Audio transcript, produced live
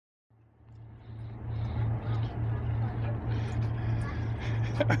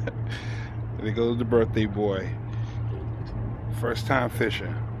There goes the birthday boy. First time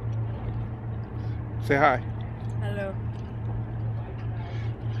fishing. Say hi. Hello.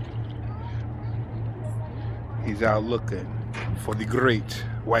 He's out looking for the great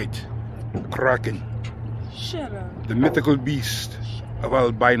white kraken. Shut up. The mythical beast of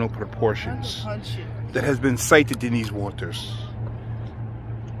albino proportions that has been sighted in these waters.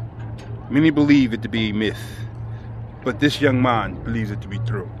 Many believe it to be a myth, but this young man believes it to be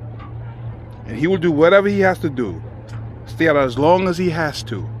true. And he will do whatever he has to do, stay out as long as he has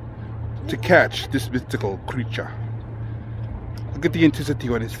to catch this mythical creature. Look at the intensity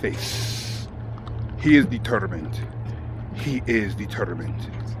on his face. He is determined. He is determined.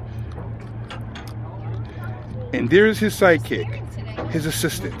 And there is his sidekick, his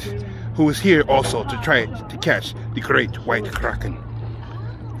assistant, who is here also to try to catch the great white kraken.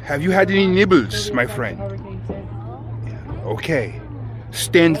 Have you had any nibbles, my friend? Okay.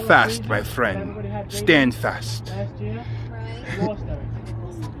 Stand fast, my friend. Stand fast.